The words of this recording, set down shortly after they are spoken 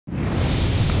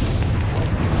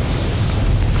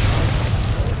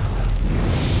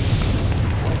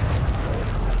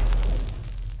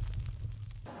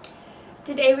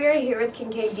Today we are here with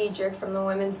Kyncaide Diedrich from the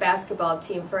women's basketball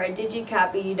team for our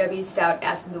DigiCopy UW-Stout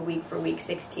Athlete of the Week for Week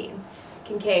 16.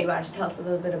 Kyncaide, why don't you tell us a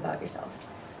little bit about yourself?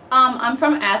 I'm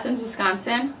from Athens,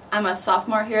 Wisconsin. I'm a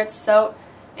sophomore here at Stout,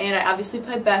 and I obviously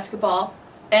play basketball.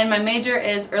 And my major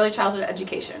is early childhood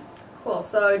education. Cool.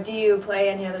 So do you play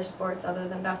any other sports other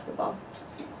than basketball?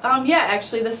 Yeah,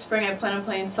 actually this spring I plan on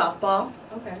playing softball.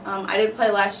 Okay. I didn't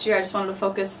play last year. I just wanted to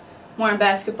focus more on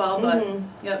basketball, but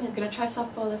Yeah. I'm going to try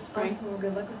softball this spring. Awesome. Well,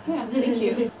 good luck with that. Yeah, thank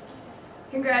you.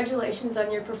 Congratulations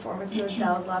on your performance in the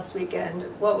Dells last weekend.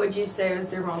 What would you say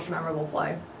was your most memorable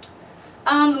play?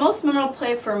 The most memorable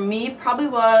play for me probably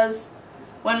was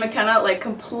when McKenna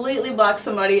completely blocked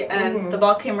somebody and the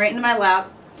ball came right into my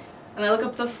lap. And I look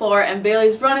up the floor and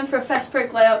Bailey's running for a fast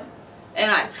break layup.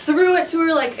 And I threw it to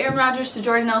her like Aaron Rodgers to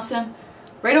Jordan Nelson,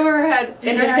 right over her head,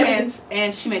 into her hands,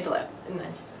 and she made the layup.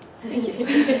 Nice. Thank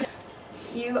you.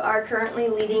 You are currently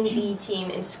leading the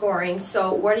team in scoring,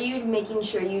 so what are you making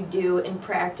sure you do in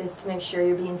practice to make sure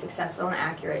you're being successful and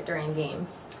accurate during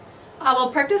games? Well,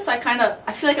 practice, I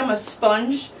feel like I'm a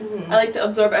sponge. I like to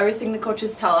absorb everything the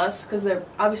coaches tell us because they're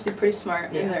obviously pretty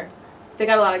smart and they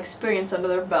got a lot of experience under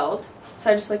their belt.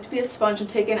 So I just like to be a sponge and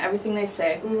take in everything they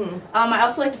say. I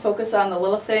also like to focus on the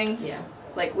little things. Yeah.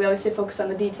 Like we always say, focus on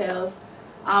the details,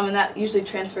 and that usually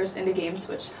transfers into games,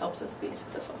 which helps us be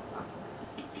successful. Awesome.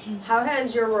 How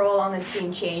has your role on the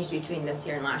team changed between this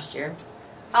year and last year?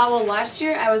 Well, last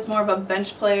year I was more of a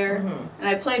bench player, and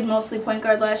I played mostly point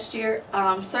guard last year.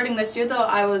 Starting this year, though,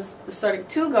 I was starting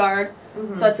two guard,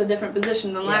 so that's a different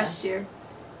position than last year.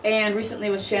 And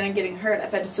recently, with Shannon getting hurt,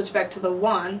 I've had to switch back to the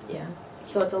one. Yeah.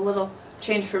 So it's a little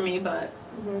change for me, but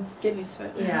get used to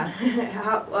it.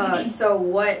 Yeah. So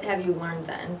what have you learned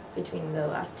then between the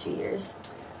last 2 years?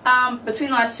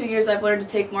 Between the last 2 years, I've learned to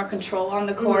take more control on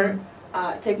the court.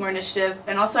 Take more initiative,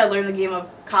 and also I learned the game of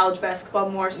college basketball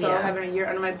more so having a year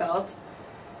under my belt.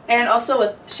 And also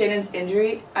with Shannon's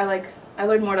injury, I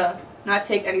learned more to not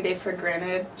take any day for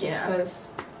granted just because,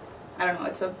 I don't know,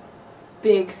 it's a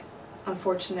big,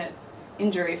 unfortunate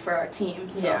injury for our team,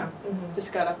 so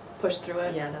just gotta push through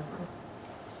it. Yeah, definitely.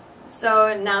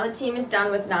 So now the team is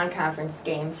done with non-conference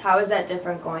games. How is that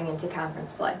different going into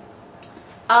conference play?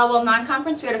 Well,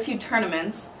 non-conference we had a few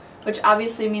tournaments, which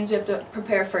obviously means we have to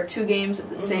prepare for 2 games at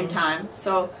the same time.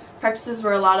 So practices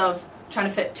were a lot of trying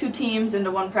to fit 2 teams into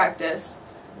one practice.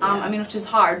 I mean, which is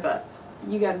hard, but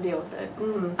you got to deal with it.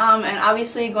 And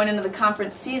obviously going into the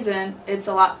conference season, it's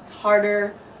a lot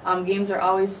harder. Games are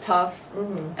always tough.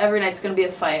 Every night's going to be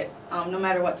a fight, no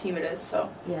matter what team it is.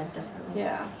 So yeah, definitely.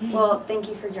 Yeah. Well, thank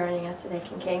you for joining us today,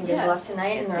 Kyncaide. Good luck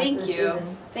tonight and the rest of the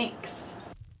season. Thanks.